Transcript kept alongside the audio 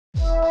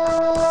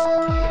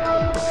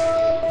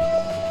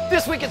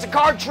This week it's a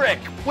card trick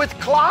with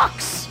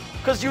clocks,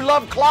 because you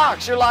love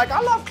clocks. You're like,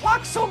 I love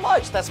clocks so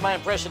much. That's my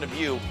impression of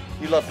you.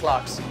 You love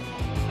clocks.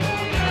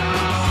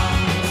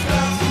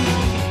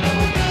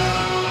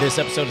 This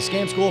episode of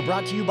Scam School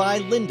brought to you by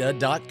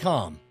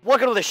lynda.com.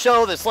 Welcome to the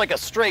show that's like a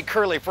stray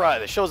curly fry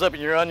that shows up in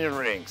your onion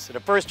rings. And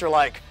at first you're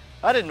like,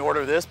 I didn't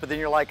order this, but then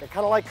you're like, I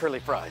kind of like curly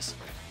fries.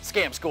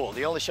 Scam School,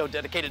 the only show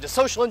dedicated to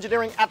social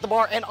engineering at the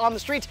bar and on the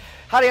streets.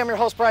 Howdy, I'm your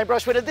host, Brian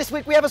Brushwood, and this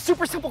week we have a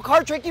super simple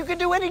card trick you can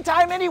do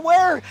anytime,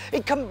 anywhere.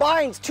 It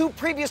combines two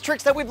previous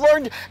tricks that we've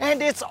learned,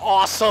 and it's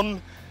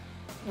awesome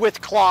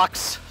with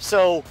clocks.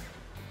 So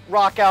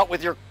rock out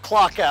with your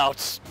clock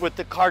outs with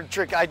the card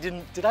trick.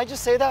 Did I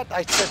just say that?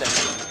 I said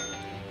that.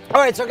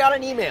 All right, so I got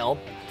an email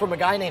from a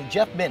guy named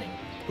Jeff Binning,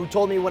 who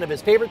told me one of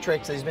his favorite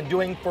tricks that he's been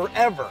doing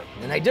forever.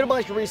 And I did a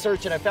bunch of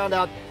research and I found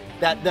out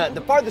that the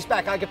farthest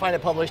back I could find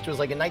it published was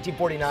like in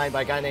 1949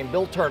 by a guy named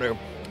Bill Turner.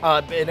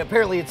 And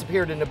apparently it's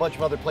appeared in a bunch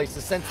of other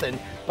places since then,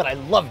 but I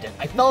loved it.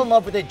 I fell in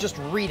love with it just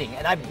reading,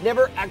 and I've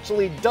never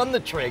actually done the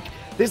trick.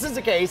 This is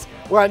a case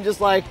where I'm just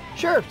like,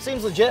 sure,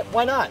 seems legit,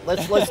 why not?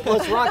 Let's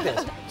rock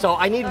this. So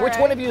I need, which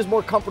one of you is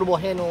more comfortable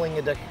handling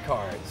a deck of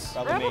cards?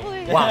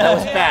 Probably me. Wow, that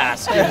was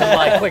fast. It was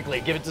like,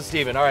 quickly, give it to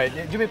Steven. All right,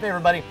 do me a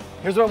favor, buddy.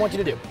 Here's what I want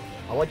you to do.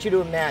 I want you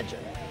to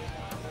imagine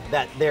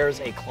that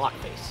there's a clock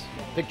face.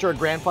 Picture a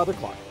grandfather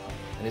clock,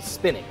 and it's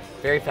spinning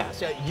very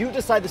fast. You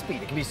decide the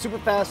speed. It can be super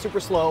fast, super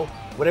slow,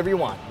 whatever you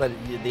want, but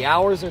the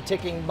hours are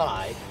ticking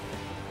by.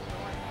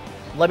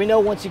 Let me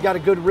know once you got a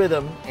good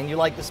rhythm and you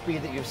like the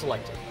speed that you've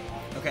selected.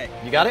 Okay.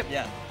 You got it?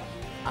 Yeah.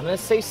 I'm gonna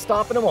say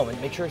stop in a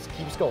moment. Make sure it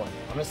keeps going.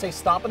 I'm gonna say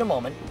stop in a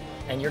moment,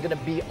 and you're gonna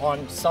be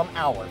on some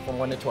hour from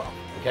 1 to 12,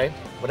 okay?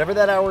 Whatever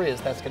that hour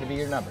is, that's gonna be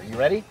your number. You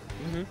ready?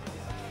 Mm-hmm.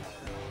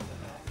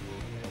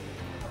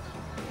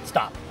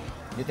 Stop.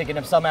 You're thinking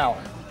of some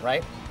hour,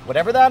 right?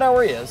 Whatever that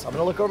hour is, I'm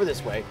gonna look over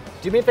this way.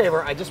 Do me a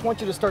favor, I just want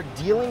you to start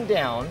dealing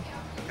down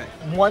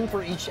one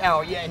for each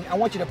hour. Yeah, and I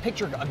want you to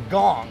picture a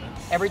gong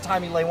every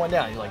time you lay one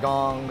down. You're like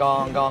gong,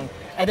 gong, gong.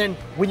 And then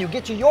when you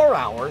get to your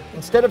hour,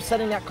 instead of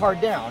setting that card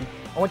down,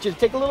 I want you to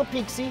take a little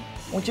peek-see.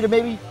 I want you to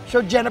maybe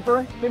show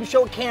Jennifer, maybe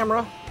show a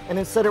camera, and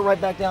then set it right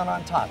back down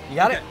on top. You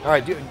got it? All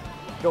right,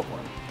 go for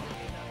it.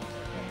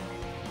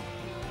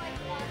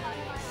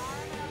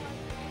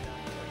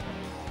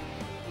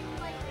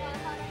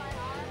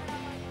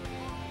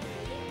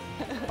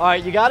 All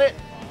right, you got it?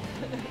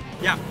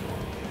 Yeah.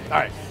 All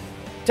right.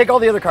 Take all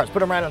the other cards, put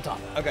them right on top.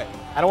 Okay.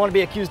 I don't want to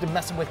be accused of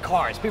messing with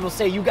cards. People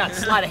say you got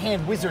sleight of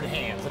hand wizard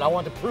hands, and I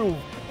want to prove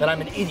that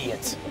I'm an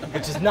idiot,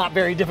 which is not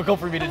very difficult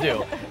for me to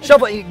do.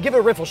 Shuffle, give it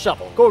a riffle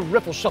shuffle. Go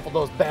riffle shuffle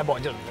those bad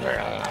boys. Just...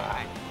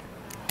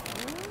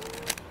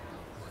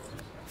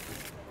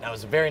 That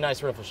was a very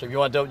nice riffle shuffle. You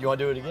want to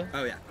do it again?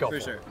 Oh yeah. Go for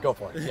sure. it. Go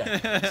for it.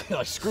 Yeah.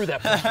 Like, screw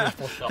that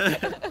riffle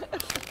shuffle.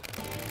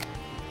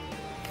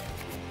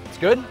 It's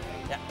good?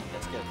 Yeah,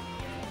 that's good.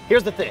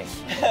 Here's the thing.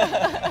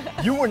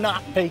 You were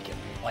not faking.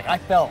 Like, I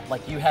felt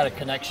like you had a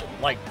connection.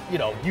 Like, you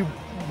know, you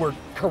were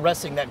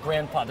caressing that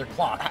grandfather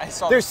clock. I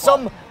saw There's the clock.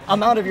 some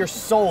amount of your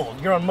soul,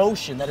 your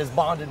emotion that is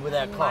bonded with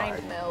that card.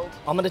 Mind meld.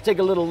 I'm gonna take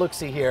a little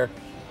look-see here.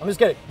 I'm just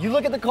gonna, you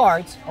look at the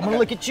cards, I'm gonna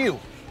look at you.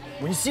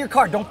 When you see your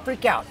card, don't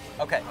freak out.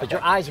 Okay. But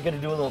your eyes are gonna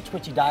do a little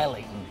twitchy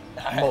dilating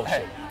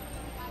motion.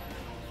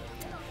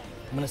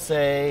 I'm gonna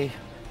say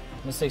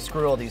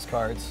screw all these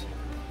cards.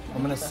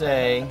 I'm gonna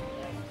say,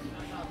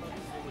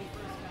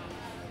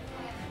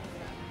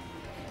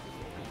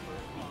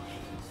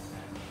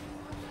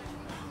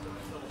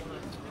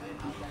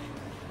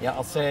 yeah,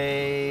 I'll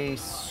say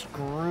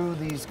screw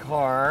these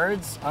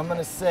cards. I'm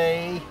gonna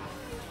say,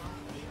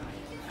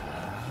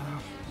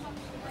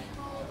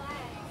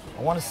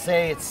 I want to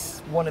say it's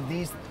one of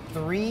these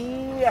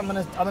three. I'm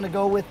gonna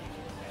go with.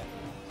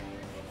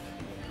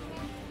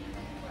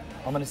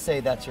 I'm gonna say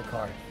that's your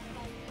card.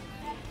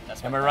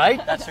 Am I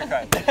right? That's your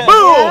card. Boom!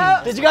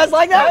 Yeah. Did you guys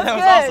like that? That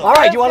was awesome. All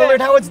right, do you want to learn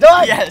how it's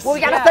done? Yes. Well, we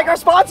gotta Yeah. thank our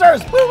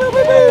sponsors. Woo, woo,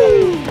 woo,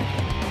 woo.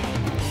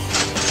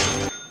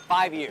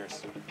 5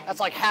 years. That's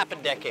like half a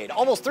decade.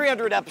 Almost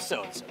 300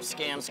 episodes of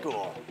Scam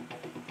School.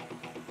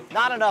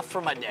 Not enough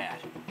for my dad.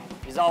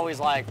 He's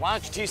always like, why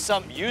don't you teach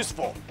something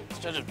useful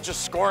instead of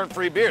just scoring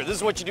free beer? This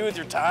is what you do with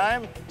your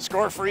time?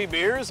 Score free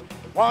beers?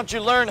 Why don't you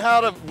learn how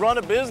to run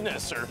a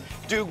business or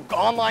do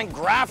online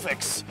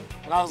graphics?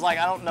 And I was like,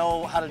 I don't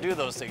know how to do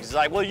those things. He's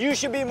like, well, you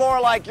should be more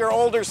like your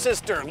older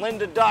sister,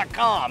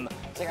 lynda.com.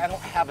 It's like, I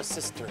don't have a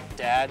sister,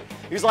 Dad.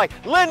 He's like,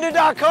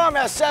 lynda.com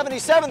has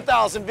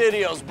 77,000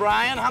 videos,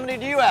 Brian. How many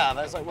do you have?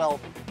 I was like, well,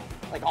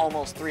 like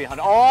almost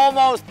 300.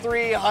 Almost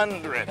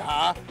 300,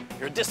 huh?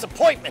 You're a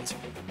disappointment.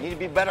 You need to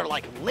be better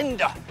like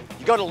Lynda.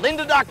 You go to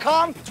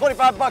lynda.com,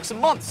 25 bucks a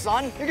month,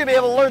 son. You're gonna be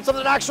able to learn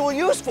something actually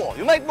useful.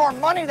 You make more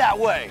money that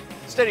way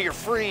instead of your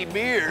free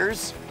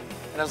beers.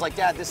 And I was like,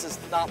 Dad, this is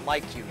not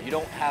like you. You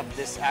don't have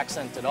this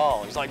accent at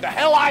all. He's like, the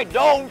hell I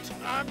don't.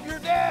 I'm your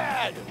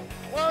dad.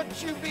 Why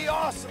don't you be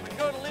awesome and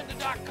go to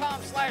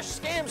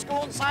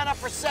lynda.com/scamschool and sign up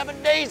for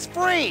 7 days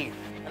free?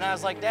 And I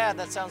was like, Dad,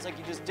 that sounds like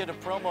you just did a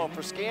promo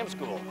for Scam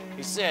School.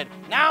 He said,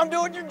 now I'm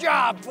doing your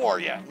job for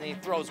you. And then he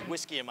throws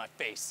whiskey in my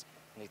face.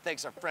 And he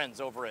thanks our friends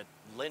over at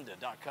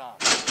lynda.com.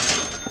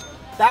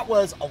 That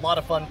was a lot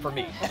of fun for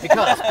me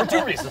because for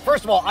two reasons.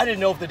 First of all, I didn't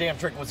know if the damn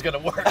trick was going to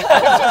work. I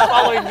was just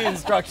following the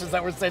instructions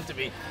that were sent to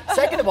me.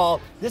 Second of all,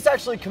 this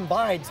actually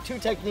combines two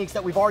techniques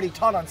that we've already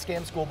taught on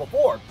Scam School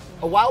before.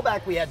 A while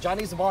back, we had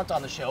Jonny Zavant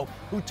on the show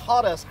who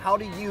taught us how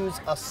to use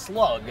a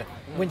slug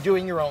when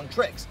doing your own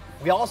tricks.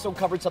 We also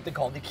covered something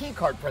called the key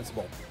card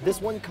principle.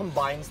 This one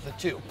combines the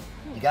two.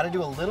 You got to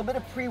do a little bit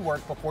of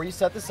pre-work before you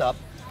set this up.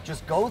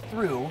 Just go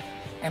through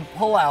and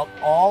pull out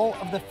all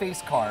of the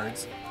face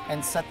cards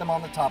and set them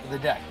on the top of the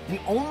deck. The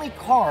only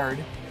card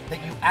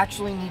that you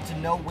actually need to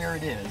know where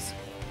it is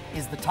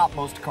the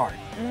topmost card.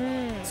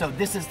 So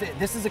this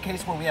is a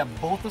case where we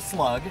have both a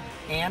slug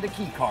and a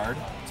key card.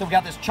 So we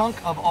got this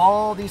chunk of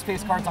all these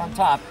face cards on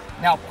top.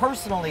 Now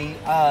personally,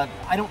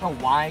 I don't know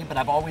why, but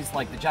I've always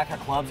liked the Jack of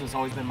Clubs has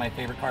always been my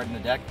favorite card in the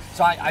deck.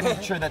 So I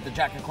made sure that the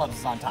Jack of Clubs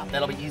is on top.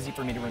 That'll be easy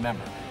for me to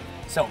remember.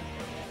 So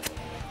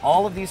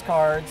all of these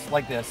cards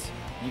like this,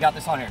 you got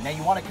this on here. Now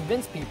you want to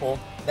convince people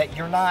that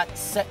you're not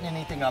setting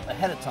anything up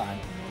ahead of time.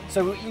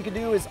 So what you could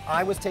do is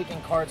I was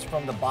taking cards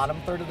from the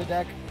bottom third of the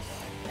deck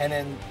and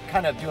then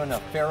kind of doing a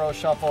Pharaoh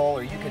shuffle,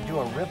 or you could do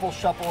a riffle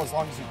shuffle as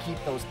long as you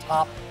keep those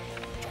top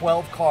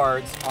 12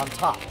 cards on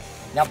top.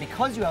 Now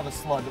because you have a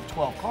slug of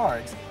 12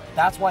 cards,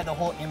 that's why the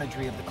whole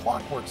imagery of the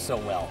clock works so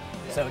well.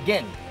 So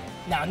again,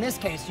 now in this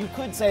case, you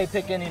could say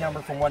pick any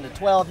number from 1 to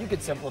 12, you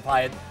could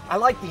simplify it. I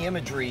like the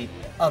imagery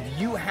of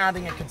you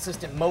having a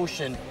consistent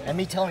motion and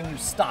me telling you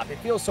stop. It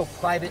feels so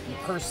private and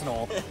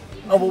personal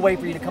of a way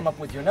for you to come up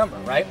with your number,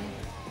 right?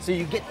 So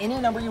you get any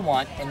number you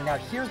want, and now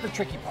here's the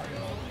tricky part.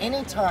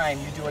 Anytime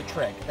you do a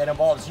trick that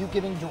involves you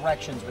giving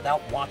directions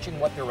without watching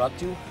what they're up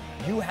to,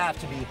 you have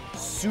to be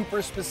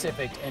super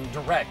specific and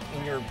direct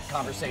in your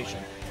conversation.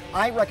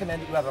 I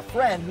recommend that you have a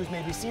friend who's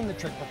maybe seen the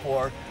trick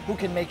before who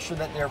can make sure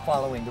that they're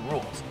following the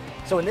rules.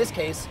 So in this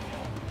case,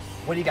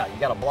 what do you got? You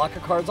got a block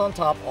of cards on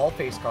top, all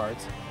face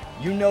cards.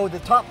 You know the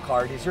top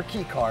card is your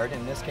key card,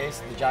 in this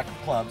case, the Jack of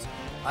Clubs.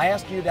 I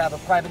asked you to have a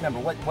private number.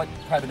 What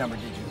private number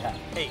did you have?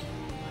 8.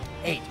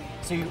 8.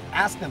 So you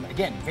ask them,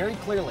 again, very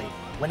clearly,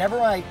 whenever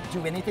I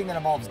do anything that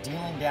involves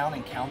dealing down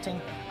and counting,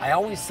 I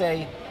always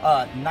say,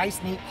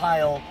 nice, neat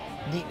pile,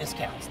 neatness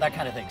counts, that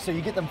kind of thing. So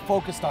you get them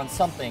focused on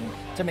something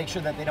to make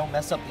sure that they don't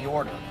mess up the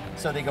order.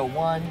 So they go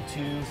 1,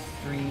 2,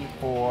 3,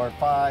 4,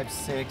 5,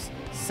 6,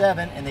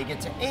 7, and they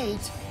get to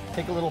 8,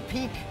 take a little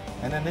peek,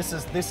 and then this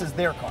is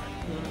their card.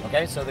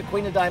 Okay, so the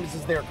Queen of Diamonds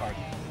is their card.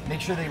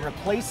 Make sure they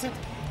replace it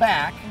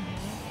back,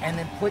 and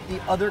then put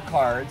the other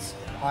cards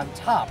on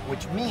top,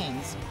 which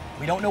means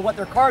we don't know what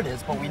their card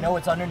is, but we know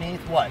it's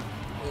underneath what?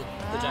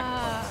 The Jack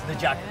of Clubs. The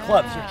Jack of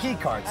Clubs, your key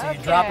card. So you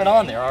drop it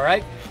on there, all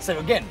right? So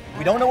again,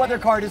 we don't know what their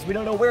card is, we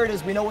don't know where it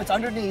is, we know what's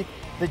underneath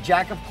the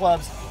Jack of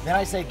Clubs. Then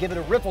I say give it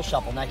a riffle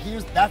shuffle. Now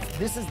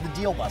this is the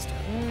deal buster.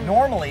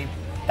 Normally,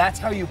 that's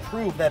how you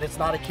prove that it's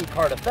not a key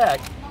card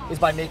effect, is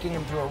by making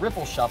them do a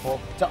riffle shuffle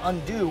to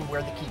undo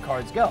where the key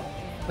cards go.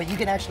 But you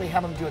can actually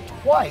have them do it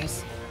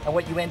twice, and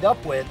what you end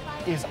up with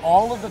is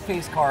all of the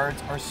face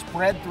cards are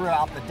spread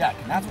throughout the deck.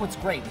 And that's what's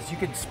great, is you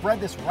can spread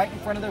this right in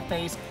front of their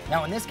face.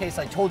 Now in this case,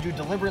 I told you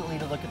deliberately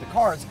to look at the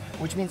cards,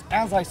 which means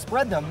as I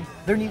spread them,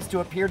 there needs to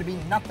appear to be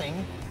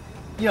nothing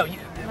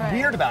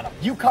weird about them.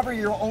 You cover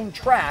your own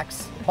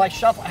tracks by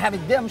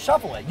having them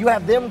shuffle it. You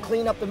have them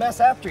clean up the mess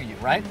after you,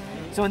 right?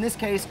 So in this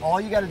case, all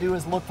you got to do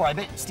is look for. I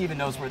bet Steven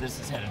knows where this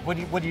is headed.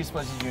 What do you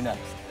suppose you do next?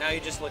 Now you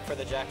just look for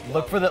the Jack of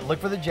Clubs. Look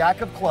for the Jack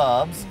of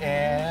Clubs,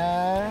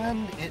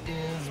 and it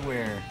is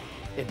where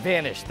it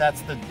vanished.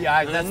 That's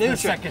the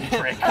second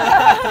trick.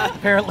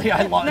 Apparently,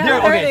 I lost.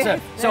 Okay,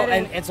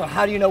 so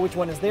how do you know which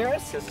one is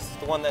theirs? Because this is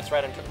the one that's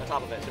right on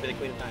top of it. So it'd be the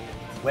Queen of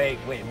Diamonds. Wait.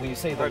 When you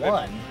say the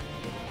one.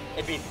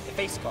 It'd be the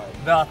face card.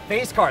 The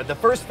face card, the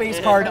first face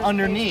card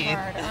underneath,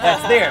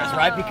 that's theirs,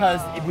 right?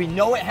 Because we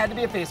know it had to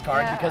be a face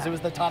card because it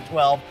was the top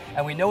 12,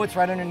 and we know it's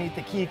right underneath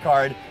the key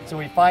card, so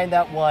we find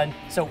that one.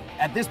 So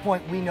at this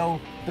point, we know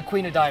the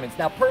Queen of Diamonds.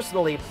 Now,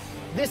 personally,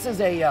 this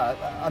is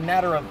a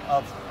matter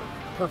of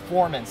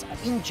performance.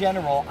 In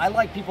general, I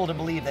like people to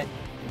believe that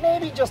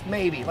maybe, just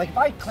maybe, like if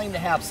I claim to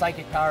have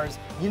psychic powers,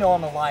 you know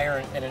I'm a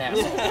liar and an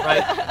asshole,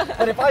 right?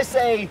 But if I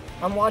say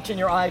I'm watching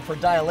your eye for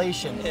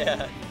dilation,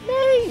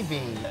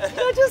 maybe,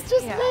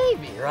 just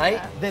maybe,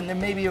 right? Then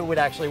maybe it would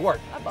actually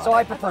work. So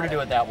I prefer to do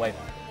it that way.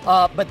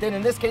 But then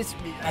in this case,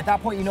 at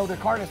that point, you know their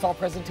card, it's all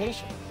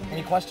presentation.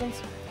 Any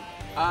questions?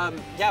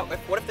 Yeah,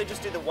 what if they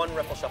just do the one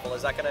riffle shuffle?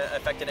 Is that going to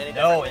affect it any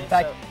No, differently? in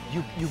fact,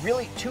 you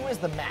really, 2 is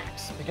the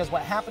max, because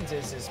what happens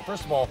is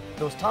first of all,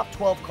 those top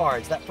 12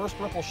 cards, that first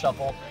riffle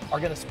shuffle, are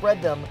going to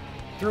spread them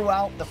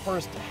throughout the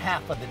first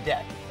half of the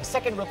deck. The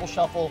second riffle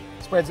shuffle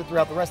spreads it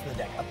throughout the rest of the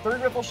deck. A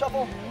third riffle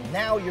shuffle,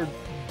 now you're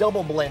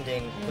double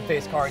blending the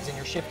face cards and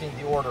you're shifting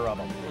the order of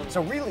them.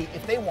 So really,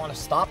 if they want to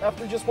stop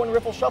after just one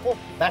riffle shuffle,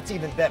 that's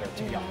even better,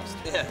 to be honest.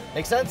 Yeah.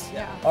 Make sense?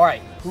 Yeah. All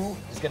right, who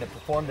is going to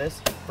perform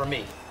this for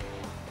me?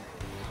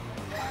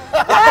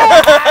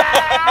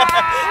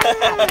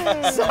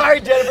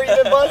 Sorry, Jennifer,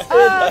 you've been busted.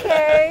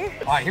 Okay.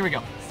 All right, here we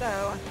go.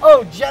 So.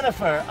 Oh,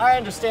 Jennifer, I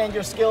understand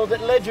you're skilled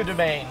at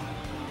legerdemain.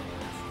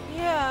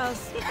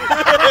 Yes.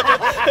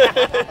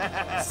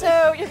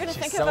 So you're going to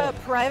think of a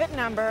private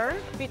number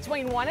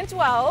between 1 and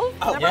 12.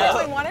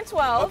 Between 1 and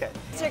 12. Okay.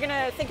 So you're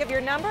going to think of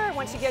your number.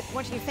 Once you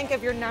think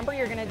of your number,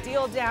 you're going to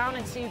deal down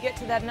until you get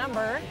to that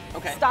number.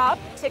 Okay. Stop.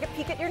 Take a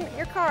peek at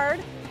your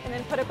card, and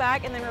then put it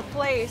back, and then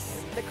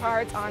replace the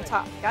cards on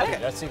top. Got it?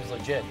 That seems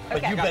legit. But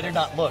Okay. you better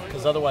not look,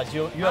 because otherwise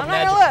you have I'm not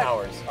magic gonna look.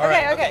 powers.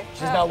 Okay.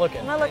 She's not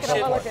looking. I'm not looking. Go I'm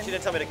not for it. looking. She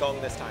didn't tell me to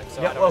gong this time,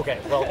 so I Yeah, don't. okay,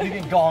 well, you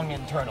can gong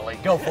internally.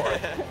 Go for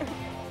it.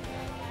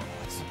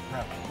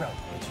 Bro,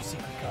 what's your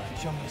secret card?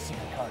 Show me your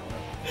secret card, bro.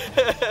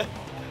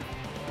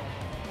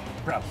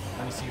 Bro,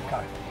 let me see your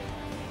card.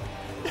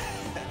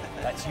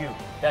 That's you.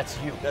 That's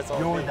you. That's all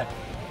You're me. the...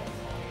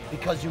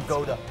 Because you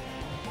go to...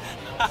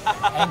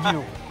 And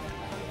you.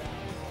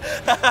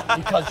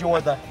 Because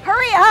you're the...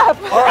 Hurry up!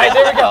 All right,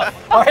 there we go.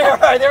 All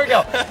right, there we go.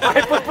 All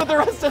right, put the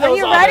rest of those on. Are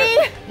you ready?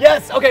 There.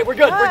 Yes, okay, we're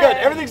good, we're good. Good.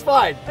 Everything's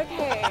fine.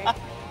 Okay,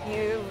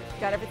 you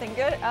got everything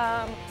good.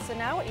 So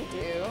now what you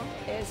do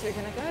is you're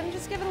gonna go ahead and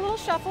just give it a little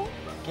shuffle.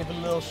 Give it a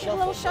little Give it shuffle. a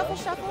little shuffle,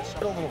 bro.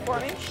 shuffle. A little For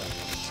me.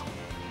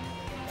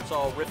 It's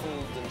all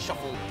riffled and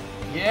shuffled.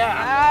 Yeah.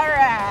 All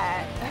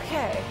right.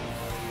 Okay.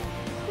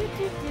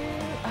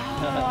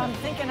 Oh, I'm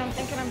thinking.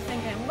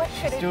 What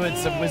could it be? Doing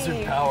some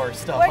wizard power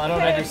stuff. What I don't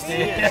could it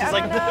understand. be? It's I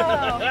like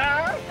don't know.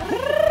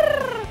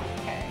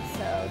 Okay,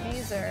 so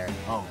these are.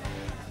 Oh.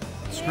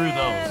 Screw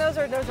Yeah, those.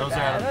 those are Those are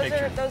bad. out of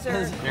picture. Those are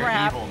They're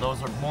crap. evil.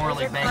 Those are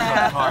morally Those are bankrupt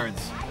crap.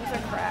 cards. Those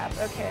are crap.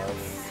 Okay,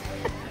 let's.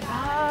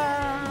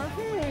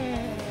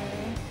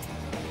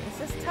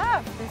 This is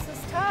tough.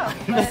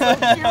 But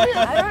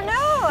I don't know.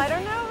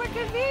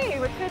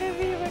 What could it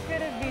be?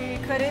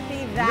 Could it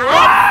be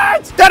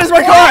that? What? That is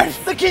my card!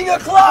 The king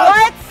of clubs!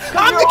 What?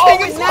 I'm the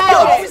king of clubs!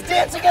 You're always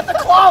dancing at the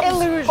clubs!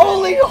 Illusion.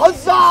 Holy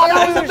huzzah!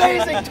 That was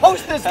amazing!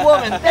 Toast this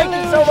woman! Thank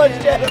you so much,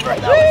 Jennifer!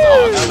 That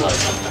was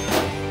awesome!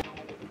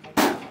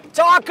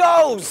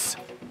 Tacos!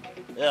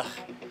 Ugh.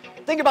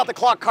 The thing about the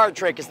clock card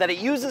trick is that it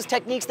uses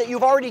techniques that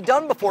you've already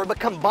done before, but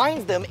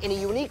combines them in a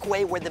unique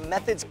way where the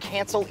methods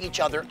cancel each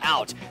other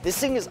out. This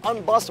thing is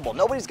unbustable.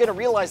 Nobody's gonna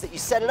realize that you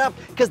set it up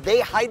because they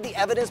hide the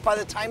evidence by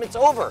the time it's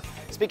over.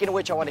 Speaking of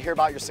which, I want to hear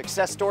about your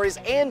success stories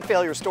and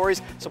failure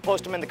stories, so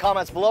post them in the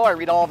comments below. I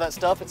read all of that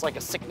stuff. It's like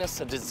a sickness,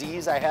 a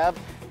disease I have.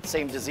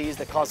 Same disease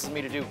that causes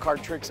me to do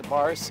card tricks at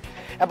bars.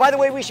 And by the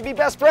way, we should be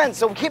best friends,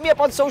 so hit me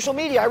up on social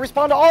media. I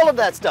respond to all of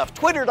that stuff.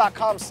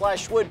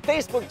 Twitter.com/Wood,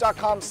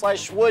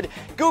 Facebook.com/Wood,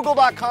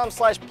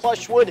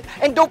 Google.com/Plushwood.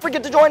 And don't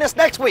forget to join us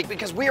next week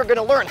because we are going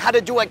to learn how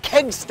to do a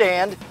keg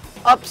stand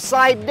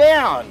upside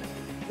down,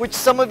 which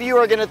some of you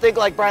are going to think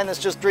like, Brian, that's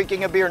just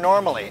drinking a beer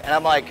normally. And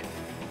I'm like,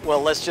 well,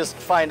 let's just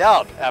find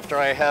out after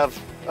I have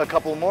a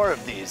couple more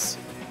of these.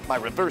 My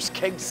reverse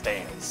keg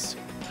stands.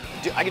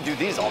 I could do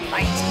these all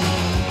night.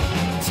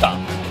 Stop.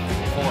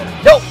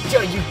 Nope.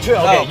 Okay, you weren't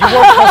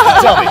supposed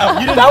to tell me.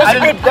 That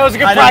was a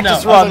good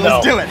practice run, though.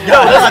 Let's do it.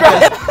 Yeah, let's go.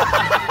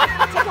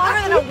 It's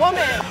longer than a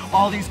woman.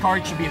 All these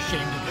cards should be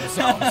ashamed of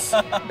themselves.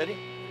 Ready?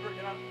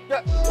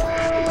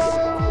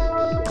 Yeah.